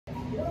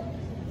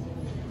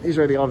These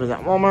are the orders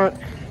at Walmart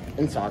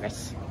in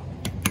Saugus.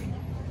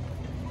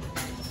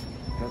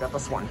 I got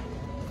this one.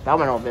 That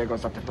one over there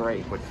goes up to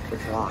 3, but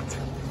it's locked.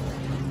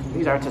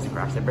 These are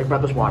ThyssenKrupp. Big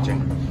Brother's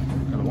watching.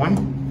 Number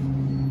 1.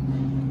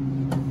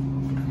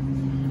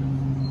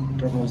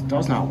 Door close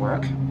does not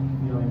work.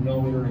 You're in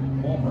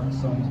Walmart,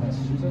 Saugus,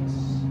 Massachusetts.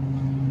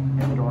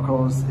 And the door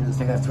close is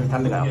taking us to a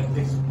time to go. Get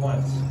fixed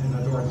once in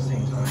the door at the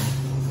same time.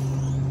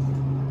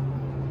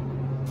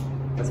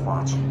 Let's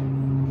watch.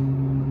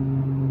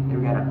 Here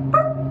we got a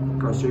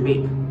grocery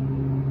beep.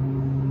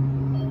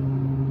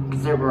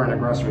 Consider we're in a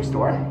grocery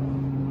store.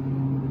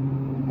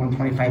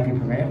 125 per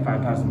minute,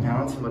 5,000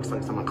 pounds. Looks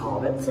like someone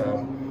called it,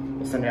 so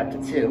we'll send it up to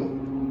 2.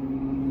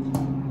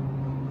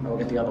 And we'll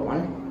get the other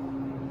one.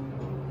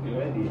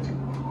 Good idea.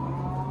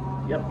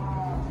 Yep.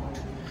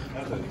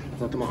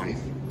 Let them on.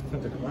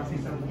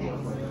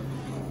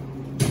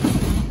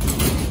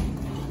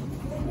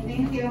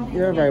 Thank you.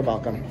 You're very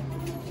welcome.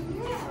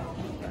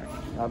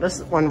 Now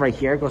this one right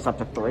here goes up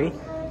to 3,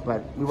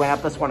 but we went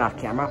up this one off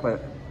camera,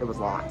 but it was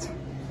locked.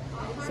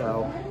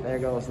 So there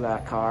goes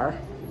that car.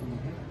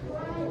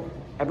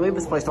 I believe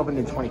this place opened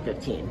in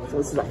 2015. So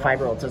this is a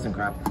 5-year-old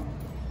ThyssenKrupp.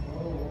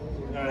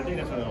 I think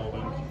that's when it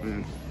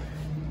opened.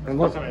 And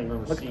look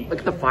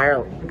at the fire!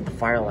 Look at the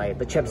firelight.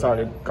 The chip's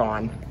already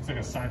gone. It's like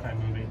a sci-fi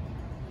movie.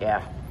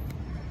 Yeah.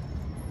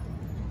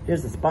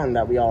 Here's this button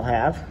that we all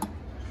have,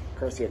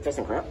 courtesy of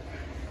ThyssenKrupp.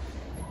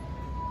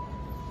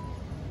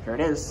 Here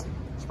it is.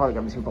 There's probably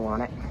gonna be people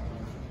on it.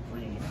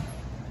 Green.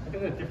 Look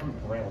at the different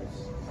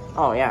rails.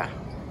 Oh yeah.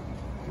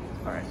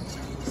 All right.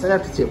 Set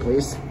up to 2,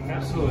 please.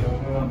 Absolutely.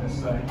 We'll go on this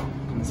side.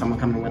 And someone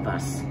coming with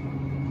us.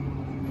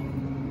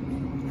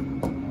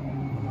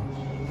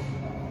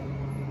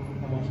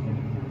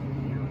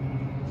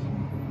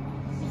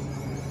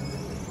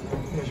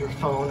 Here's your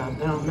phone up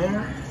down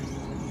there.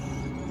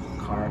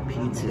 Car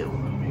P2.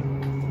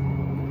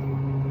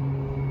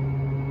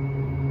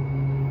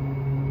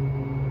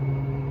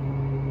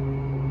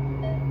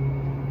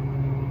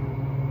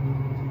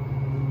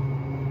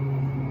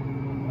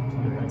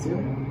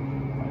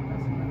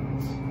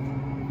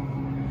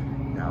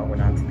 Now we're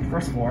down to the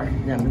first floor,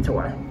 then the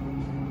tour.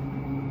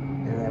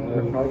 And then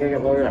we're probably gonna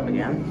get loaded up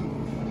again.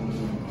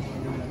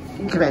 You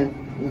can come in.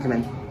 You can come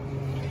in.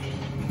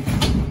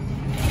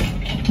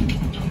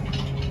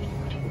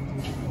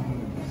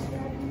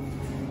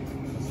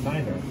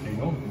 Neither. They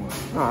don't work.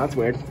 Oh, that's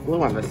weird.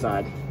 Blue on this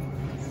side. I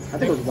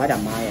think it was white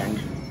on my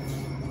end.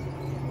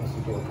 Once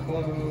the door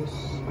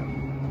close.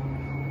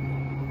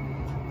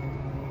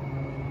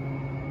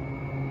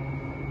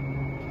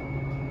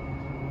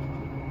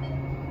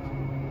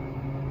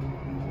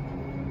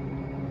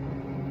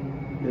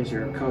 There's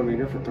your code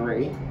reader for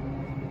 3.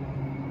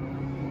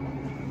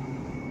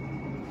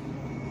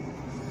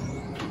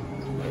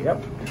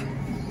 Yep.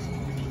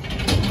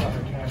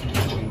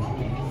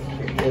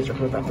 Here's your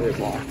proof that 3 is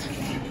locked.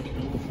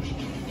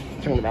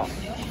 Turn it out.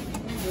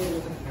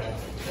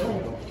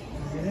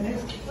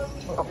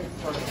 Oh.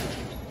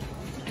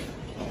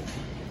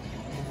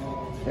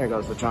 There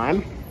goes the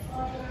chime.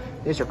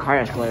 There's your car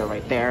escalator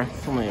right there.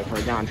 It's only for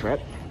a down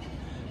trip.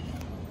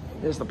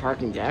 There's the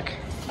parking deck.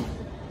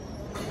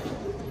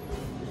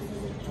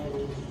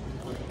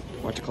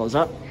 Watch it close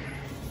up.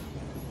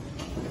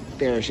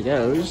 There she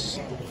goes.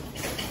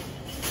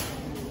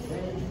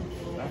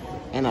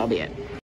 And that'll be it.